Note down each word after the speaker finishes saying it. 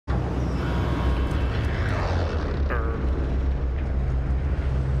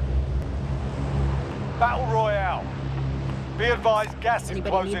Battle Royale. Be advised, gas is Anybody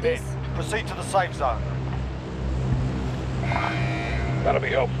closing need this? in. Proceed to the safe zone. That'll be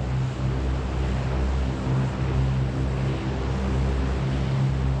helpful.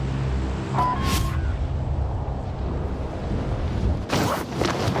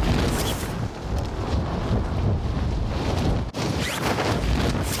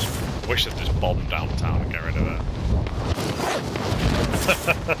 I wish they'd just bomb downtown and get rid of it.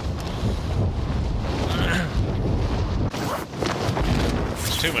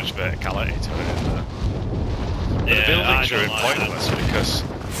 There's too much verticality to it, isn't there? Yeah, the buildings are pointless because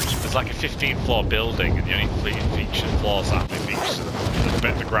there's like a 15-floor building and the only feature floors that have features are the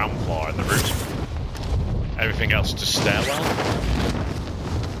bit of the ground floor and the roof. Everything else is just stairwell.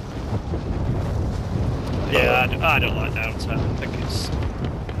 Yeah, I don't like downtown. I think it's...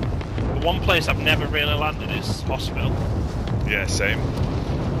 The one place I've never really landed is hospital. Yeah, same.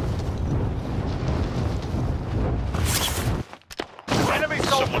 Enemy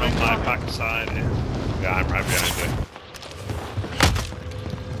Someone on my backside here. Yeah, I'm right behind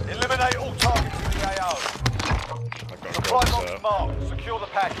you. Eliminate all targets in the AO. I've got Supply guns, box marked. Secure the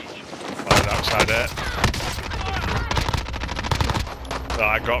package. right outside it. Oh,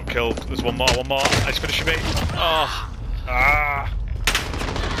 I got killed. There's one more. It's finishing me. Oh. Ah.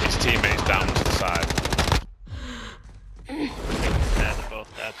 His teammate's down to the side. They're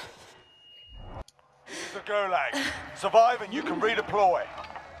both dead. This is the Gulag. Survive and you can redeploy.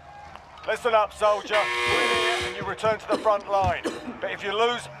 Listen up, soldier. Win here and you return to the front line. But if you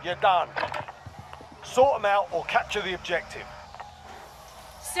lose, you're done. Sort them out or capture the objective.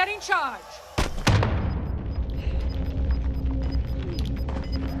 Setting charge.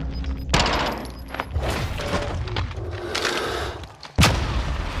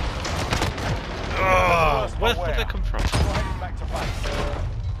 Oh, where did they come from? Back to base.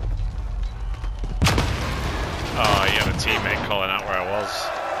 Oh, you had a teammate calling out where I was.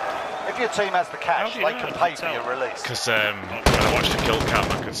 If your team has the cash, they can pay for your release. Because when I watched the kill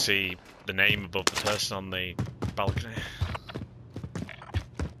cam, I could see the name above the person on the balcony.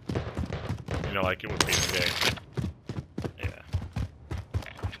 You know, like it would be in the game.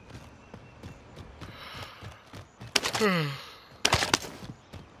 Yeah.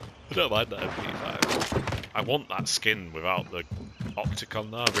 I don't like that MP5. I want that skin without the optic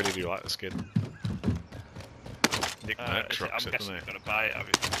on there. I really do like the skin. Nick Merckx rocks it, doesn't he? I'm gonna buy it, have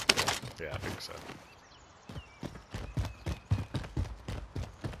you? Yeah, I think so.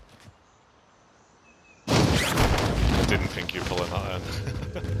 Didn't think you were pulling that in.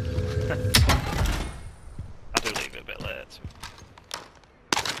 I do leave it a bit late.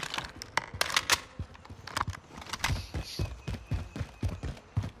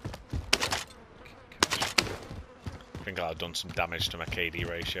 I think I've done some damage to my KD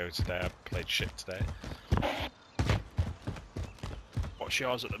ratio today. I played shit today. What's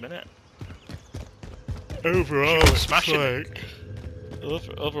yours at the minute? Overall, smashing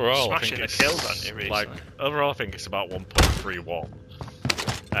overall, smashing I the think kills, aren't you, recently? like overall, I think it's about 1.31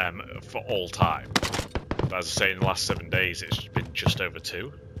 for all time. But as I say, in the last 7 days, it's been just over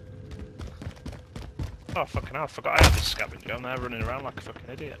 2. Oh fucking hell! I forgot I had this scavenger on there running around like a fucking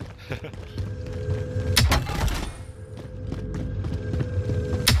idiot.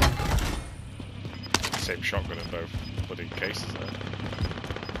 Same shotgun in both bloody cases there.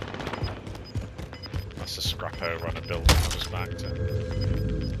 That's a scrap over on a building I just marked it.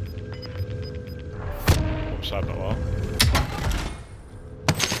 Upside the wall.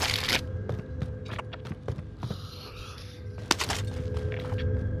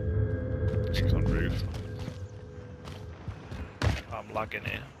 She's on roof. I'm lagging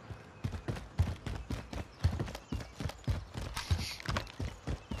here.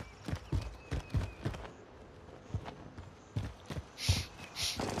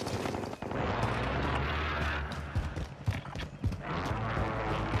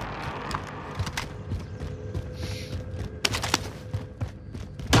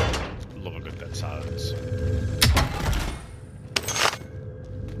 Love a good dead silence.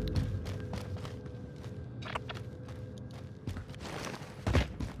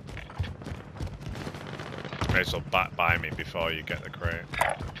 May as well back by me before you get the crate.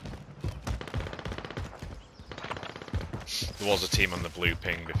 There was a team on the blue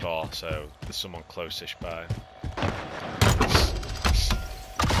ping before, so there's someone close-ish by.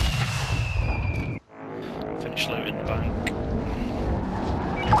 Finish looting the bank.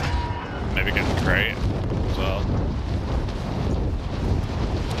 Maybe get the crate as well.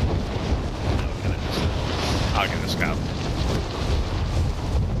 I'll get the scout.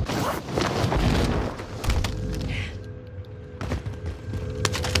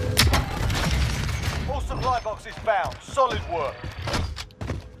 All box is found. Solid work.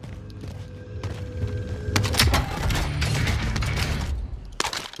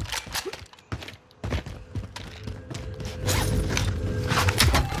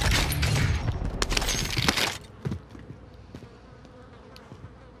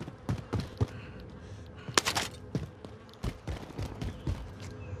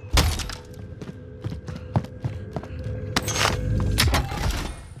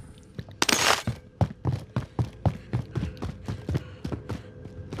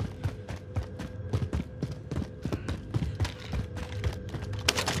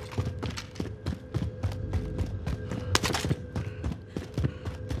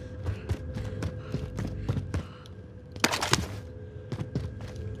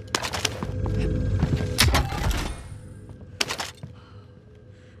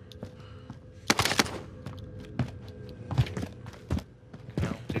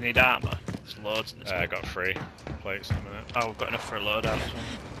 Do you need armour? There's loads in this. I got 3 plates in a minute. Oh, we've got enough for a loadout.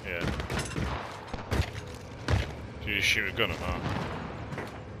 Yeah. Did you shoot a gun or not?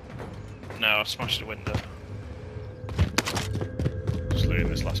 No, I smashed the window. Just looting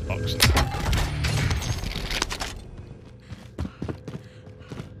this last box in there.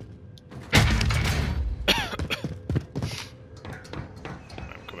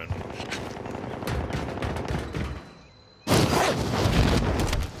 I'm coming.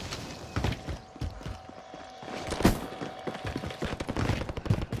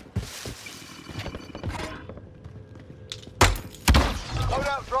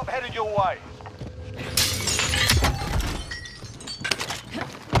 Loadout drop headed your way.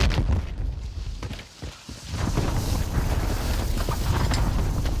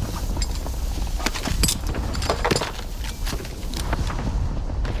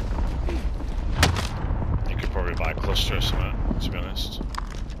 You could probably buy a cluster or something, to be honest.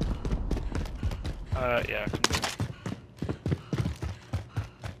 Yeah, I can.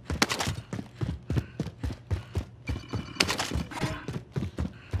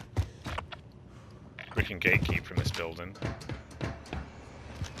 We can gatekeep from this building.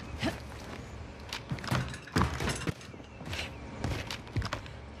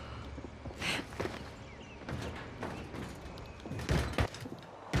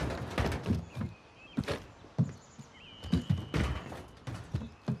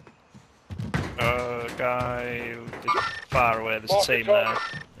 Guy is far away. There's a Mark the team there. target.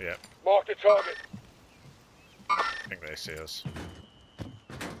 Yeah, Mark the target. I think they see us.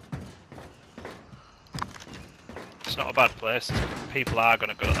 It's not a bad place. People are going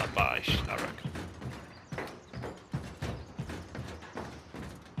to go to that bar, I reckon.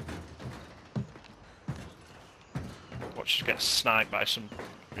 Watch you get sniped by some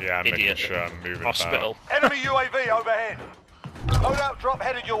Yeah, I'm idiot making sure I'm moving hospital. Enemy UAV overhead. Loadout drop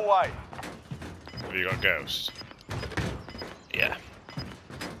headed your way. about. Have you got ghosts? Yeah.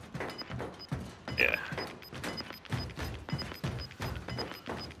 Yeah.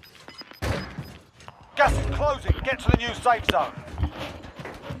 Gas is closing. Get to the new safe zone.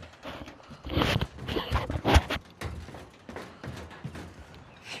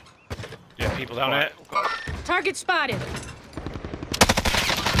 Yeah, people down Right. here. Target spotted.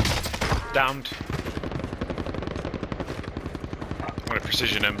 Downed. I'm gonna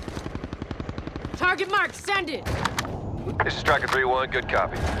precision him. Target marked. Send it. This is Striker 3-1, good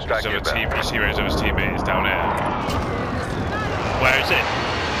copy. Strike His other inbound. team, you see where his other teammate is down here. Where is it?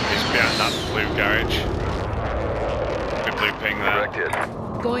 He's behind that blue garage. Good blue ping there. Direct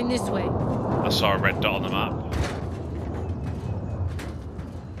hit. Going this way. I saw a red dot on the map.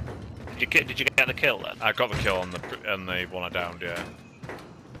 Did you get the kill then? I got the kill on the one I downed, yeah.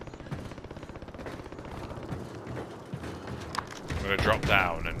 I'm gonna drop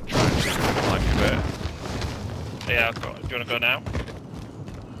down and try and shoot him like a bit. Yeah, I've got. Do you want to go now?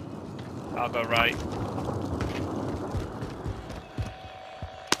 I'll go right.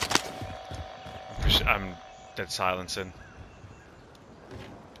 I'm dead silencing.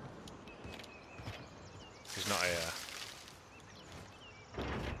 He's not here.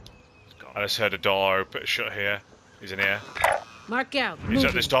 It's gone. I just heard a door open, shut here. He's in here. Mark out. He's Moving.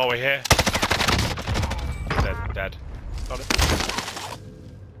 at this doorway here. Dead, dead. Got it.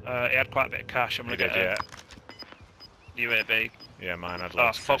 He had quite a bit of cash. I'm He gonna did, get yeah. a UAV. Yeah, mine had Oh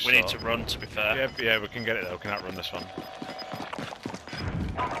loads. fuck, we need to run, to be fair. Yeah, yeah, we can get it though. We can outrun this one.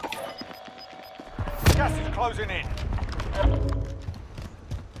 Gas is closing in.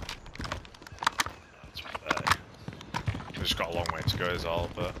 We've just got a long way to go is all,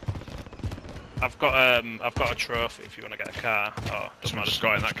 but I've got a trophy if you want to get a car. Oh, doesn't someone matter. just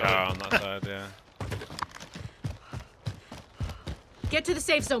got in that car on that side, yeah. Get to the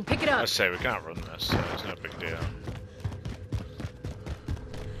safe zone. Pick it up. I say we can't run this, so it's no big deal.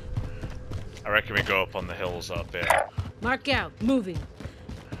 I reckon we go up on the hills up here. Mark out. Moving.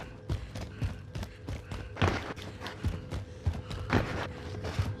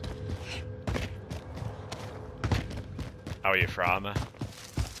 How are you for armor?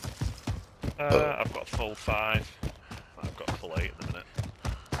 I've got full 5. I've got full 8 at the minute.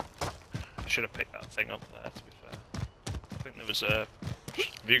 I should have picked that thing up there, to be fair. I think there was a...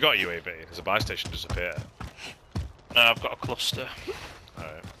 Have you got UAV? There's a buy station disappear. No, I've got a cluster.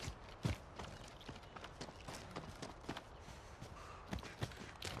 Alright.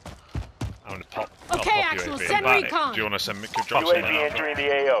 I'm gonna pop. Okay, I'll pop Axel, UAV. send Right. recon. Do you want to send me? Drop something UAV out? entering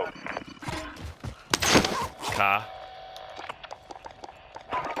the AO. Car.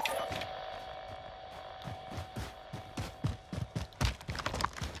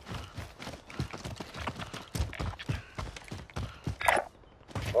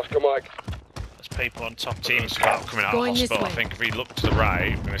 Oscar Mike. There's people on top of Teams us. coming out of Going the this hospital. I way. think if we look to the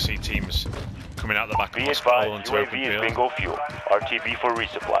right, we're going to see teams coming out the back of Be the hospital advised, into open UAV is field. bingo fuel. RTB for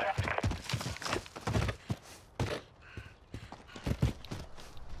resupply.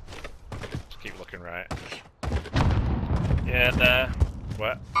 Just keep looking right. Yeah, there.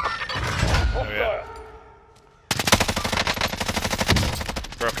 Where? Oh yeah.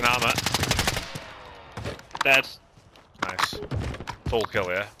 Broken armor. Dead. Nice. Full kill,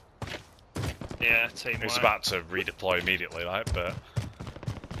 yeah. Yeah, team He was white. about to redeploy immediately, like, but...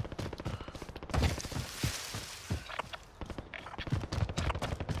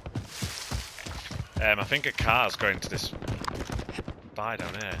 I think a car's going to this buy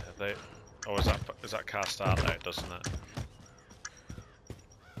down here. Have they... Or is that car start there? Doesn't it?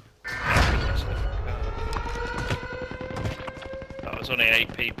 That was only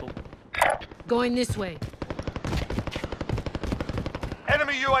 8 people. Going this way.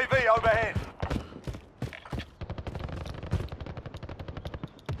 Enemy UAV overhead.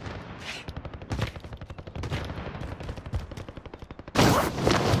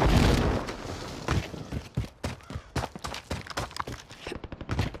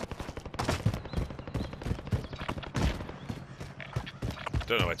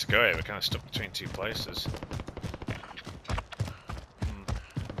 Don't know where to go here. We're kind of stuck between two places.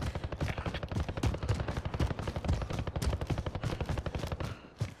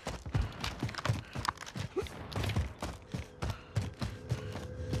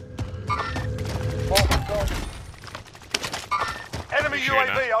 Enemy Shooting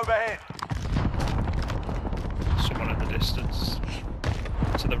UAV overhead. Someone at the distance.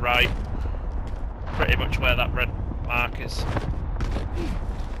 To the right. Pretty much where that red mark is.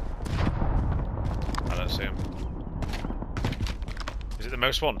 I don't see him. Is it the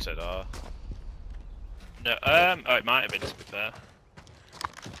most wanted, or...? No, oh, it might have been, to be fair.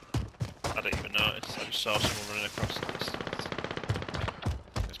 I didn't even notice. I just saw someone running across the distance.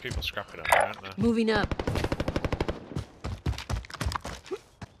 There's people scrapping up there, aren't there? Moving up.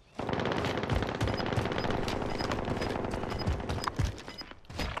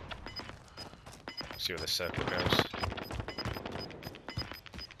 See where this circle goes.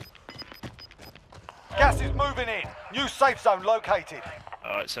 Gas is moving in. New safe zone located.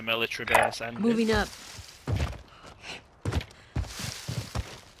 Oh, it's a military base ending. Moving up.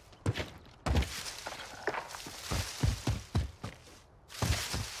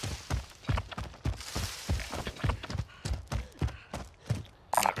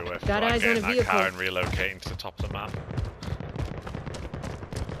 Might be worth Got eyes on getting a that vehicle. car and relocating to the top of the map.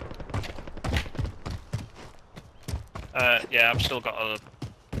 Yeah, I've still got a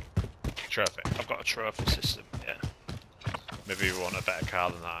Trophy. I've got a trophy system, yeah. Maybe we want a better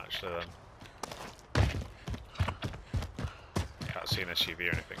car than that, actually, then. Can't see an SUV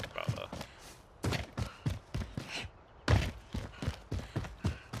or anything about that.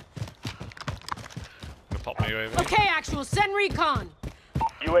 Gonna pop my UAV. Okay, Axel, send recon.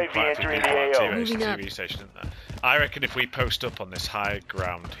 UAV Quite a few entering people on the AO. TV, Moving up. TV station, isn't there? I reckon if we post up on this high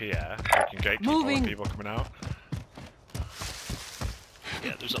ground here, we can get Moving. people coming out.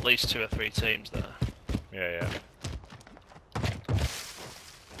 Yeah, there's at least 2 or 3 teams there. Yeah, yeah.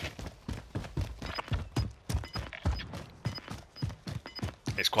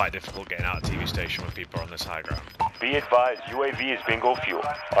 It's quite difficult getting out of TV station when people are on this high ground. Be advised, UAV is bingo fuel.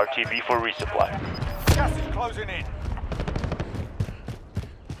 RTB for resupply. Gas is closing in.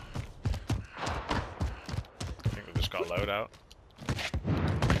 I think we've just got a loadout.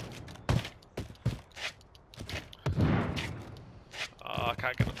 Oh, I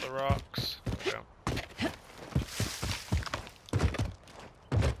can't get up the rocks. There we go.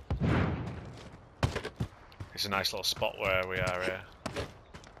 It's a nice little spot where we are here.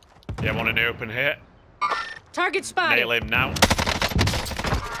 Yeah, one in the open here. Target spotted. Nail him now.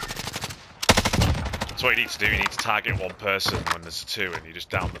 That's what you need to do. You need to target one person when there's two, and you just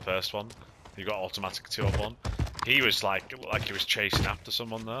down the first one. You got automatic 2-on-1. He was like he was chasing after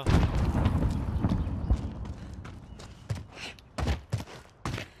someone there.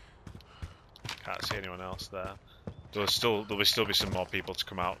 Can't see anyone else there. There'll still be some more people to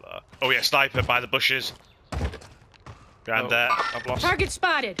come out there. Oh yeah, sniper by the bushes. Behind there. I've lost. Target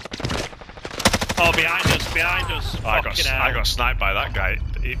spotted. Oh, behind us, behind us. Oh, I got sniped by that guy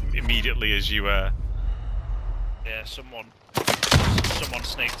immediately as you were. Yeah, someone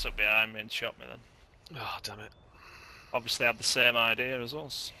sneaked up behind me and shot me then. Oh damn it! Obviously had the same idea as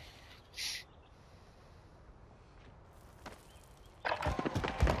us.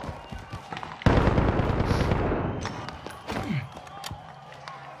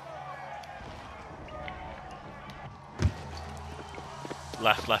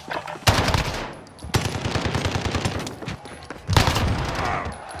 Left.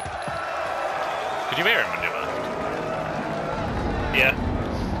 Could you hear him when you left? Yeah.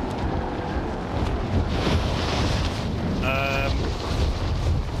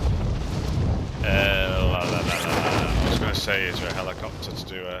 I was going to say, is there a helicopter to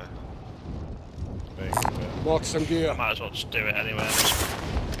do a thing? But... Mark some gear. Might as well just do it anyway.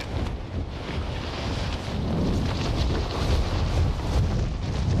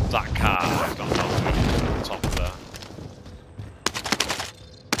 That car left on top of there.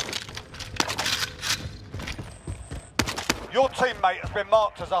 Your teammate has been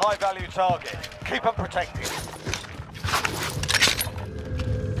marked as a high-value target. Keep them protected.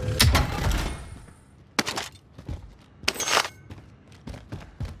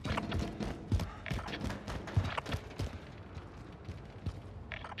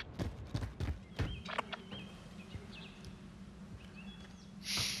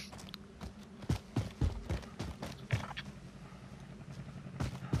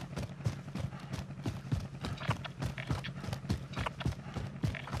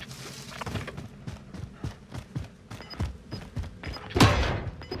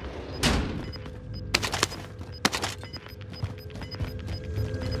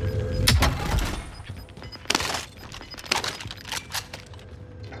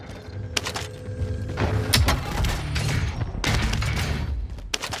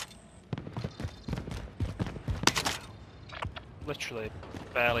 Literally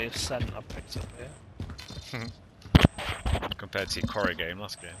barely a cent I picked up here. Compared to your Corey game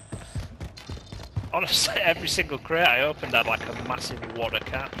last game. Honestly, every single crate I opened had like a massive wad of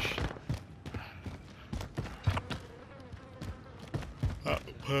cash. That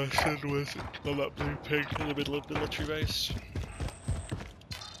person was on that blue pig in the middle of the military base.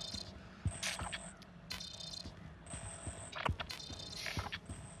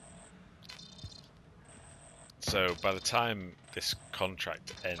 So by the time this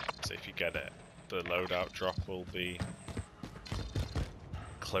contract ends, if you get it, the loadout drop will be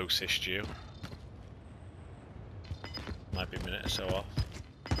close-ish due. Might be a minute or so off.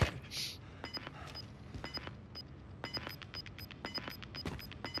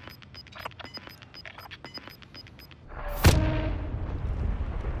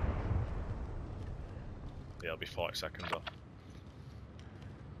 Yeah, it'll be 40 seconds off.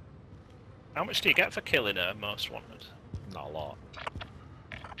 How much do you get for killing a most wanted? Not a lot.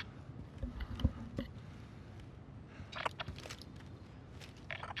 I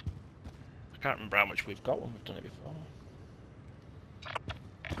can't remember how much we've got when we've done it before.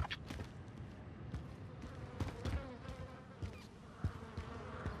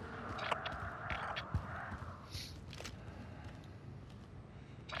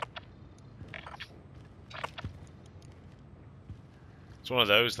 It's one of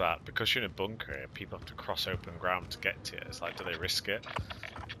those that, because you're in a bunker, people have to cross open ground to get to it. It's like, do they risk it?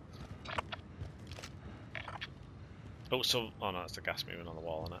 Oh, oh no, it's the gas moving on the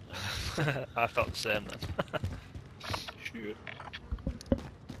wall, isn't it? I felt the same then. Shoot.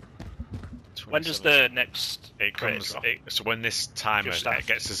 When does the next It comes. So when this timer Just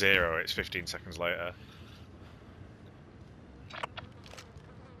gets to 0, it's 15 seconds later.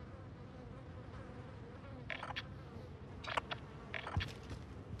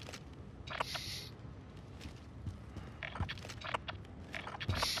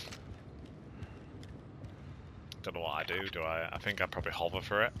 Don't know what I do. Do I? I think I probably hover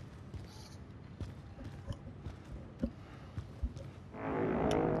for it.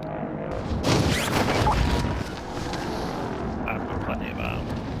 I've got plenty of ammo.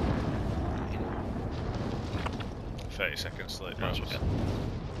 30 seconds till it I drops.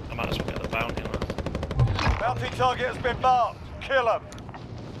 might as well get the bounty on it. Bounty target has been marked. Kill him.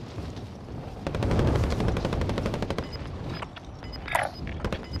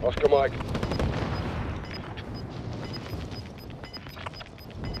 Oscar Mike.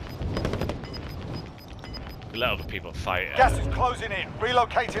 Let other people fight it. Gas is closing in.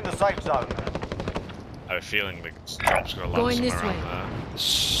 Relocating the safe zone. I have a feeling the drop's going to land Going this somewhere way. around there.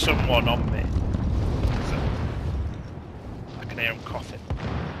 Someone on me. I can hear him coughing.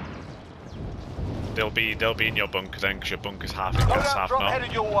 They'll be in your bunker then, because your bunker's half in gas, Loadout half drop not.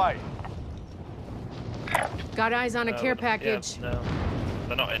 headed your way. Got eyes on a care Yeah, package. no,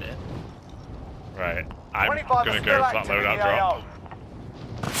 they're not in it. Right, I'm 25 going are to still go for that active in loadout the drop. AO.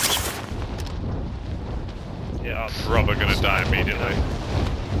 Yeah, Probably going to die immediately.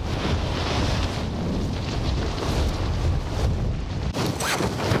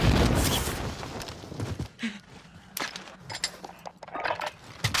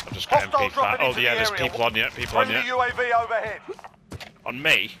 I'm just getting Hostile people out. dropping Oh into yeah, the there's area. people on you, people on Friendly you. UAV overhead. on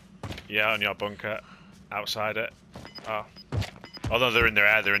me. Yeah, on your bunker. Outside it. Oh. Oh no, they're in the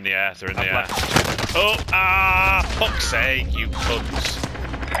air, they're in the air, they're in the air. left. Oh, fuck's sake, you cunts.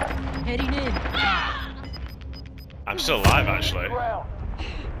 Heading in. I'm still alive, actually. Ground.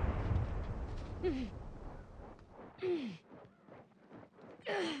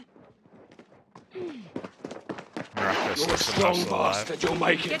 Miraculously, somehow still alive. you'll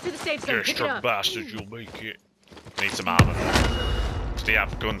make Get to the safe You're zone. a Pick it strong up. bastard, you'll make it. Need some armor. Do you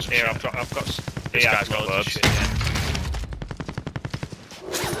have guns? Here, I've got. This yeah, guy's got loads of loads. shit, yeah.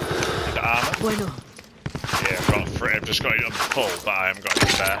 You got armor? Bueno. Yeah, I've got three. I've just got it on full, but I haven't got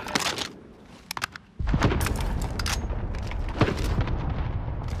any spare.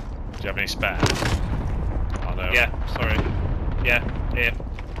 Do you have any spare? Oh no. Yeah, sorry. Yeah, here.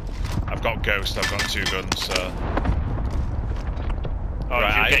 I've got Ghost, I've got 2 guns, so... Oh, Right,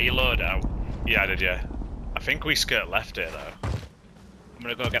 did you I- get your load out? Yeah, I did, yeah. I think we skirt left here, though. I'm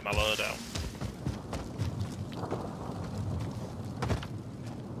gonna go get my load out.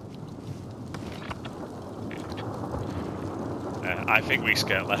 I think we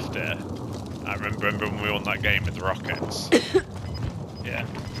skirt left here. I remember when we won that game with the Rockets. Yeah.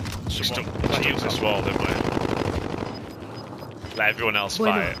 We stuck What you to this got? wall, didn't we? Let everyone else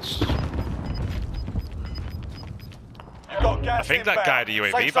Bueno. fight. You've got gas I think that inbound. guy had a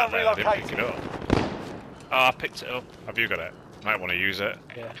UAV Safe back zone there, I didn't pick it relocated. up. Oh, I picked it up. Have you got it? Might want to use it.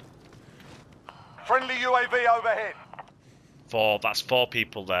 Yeah. Friendly UAV overhead. That's 4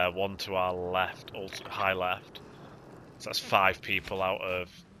 people there, 1 to our left, high left. So that's 5 people out of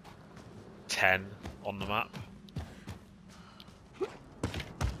 10 on the map.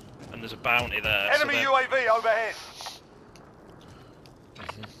 And there's a bounty there. Enemy so UAV overhead.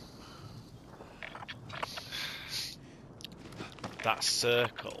 That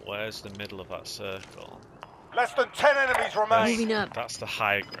circle, where's the middle of that circle? Less than 10 enemies remain. Moving up. That's the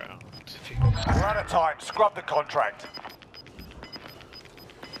high ground. We're out of time. Scrub the contract.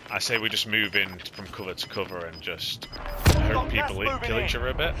 I say we just move in from cover to cover and just hope people kill each other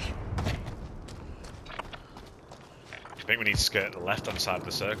a bit. I think we need to skirt the left-hand side of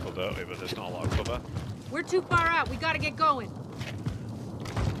the circle, don't we? But there's not a lot of cover. We're too far out. We gotta get going.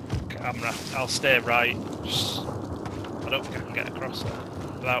 I'll stay right. Just, I don't think I can get across there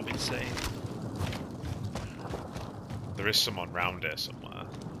without being seen. There is someone round here somewhere.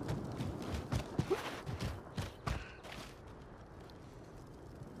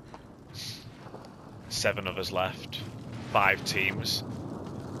 Seven of us left. 5 teams.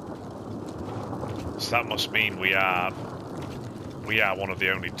 So that must mean we are one of the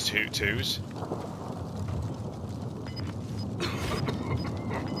only twos.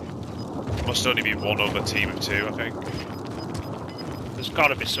 Must only be one other team of 2, I think. There's got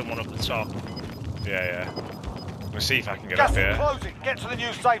to be someone up the top. Yeah. We'll see if I can get Gas up is here. closing. Get to the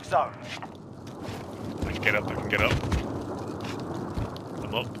new safe zone. I can get up.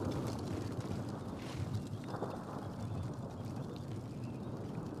 I'm up.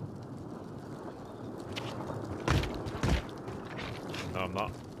 No, I'm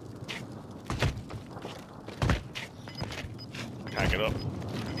not. I can't get up.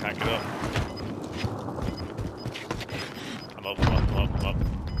 I'm up.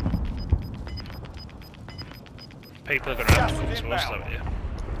 People are going to have to Gas come is to us, inbound. though, yeah.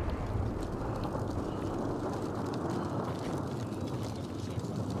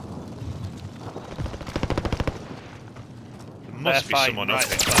 There must be They're someone fighting up right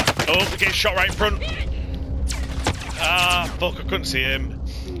here. at the back. Oh, they're getting shot right in front. Ah, fuck, I couldn't see him.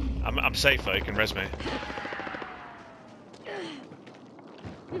 I'm safe though, you can res me.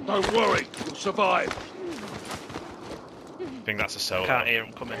 Don't worry, you'll survive. I think that's a solo. Can't hear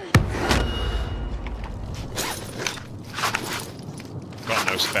them coming. Got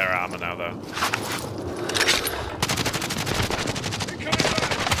no spare armor now though.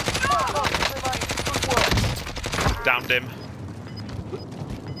 Downed him.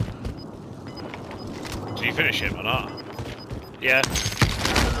 Did you finish him or not? Yeah.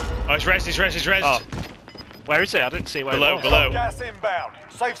 Oh, he's res. Oh. Where is he? I didn't see where he was. Below. Gas inbound.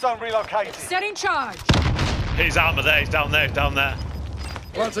 Safe zone relocated. Setting charge. His armor there, he's down there.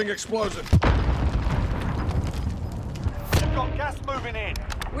 Planting explosive. You've got gas moving in.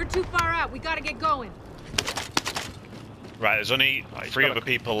 We're too far out. We gotta get going. Right, there's only 3 other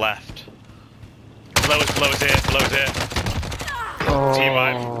people left. Below is here. Team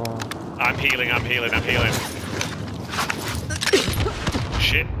wipe. I'm healing.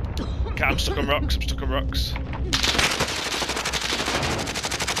 Shit. I'm stuck on rocks. The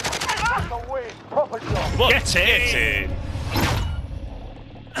win. Proper job. Look, Get in.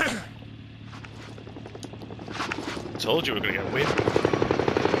 Told you we were going to get a win.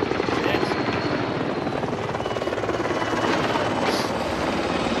 Yes.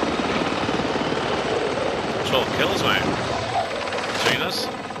 12 kills, mate. Between us.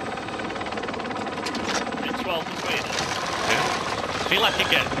 12 between us. Yeah. I feel like you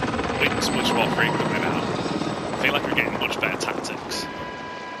get wins much more frequently now. I feel like we're getting much better tactics.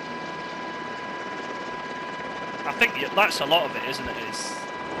 I think that's a lot of it, isn't it? Is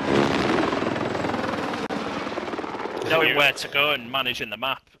knowing where to go and managing the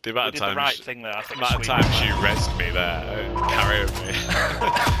map. The amount we did the right thing there, I think. The amount of times you rezzed me there, carrying me.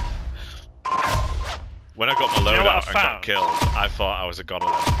 When I got my loadout and got killed, I thought I was a god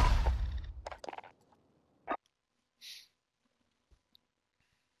of them.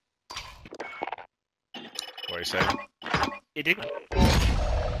 What are you saying? He didn't.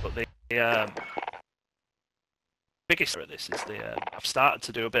 But the biggest of this is I've started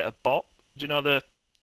to do a bit of bot. Do you know the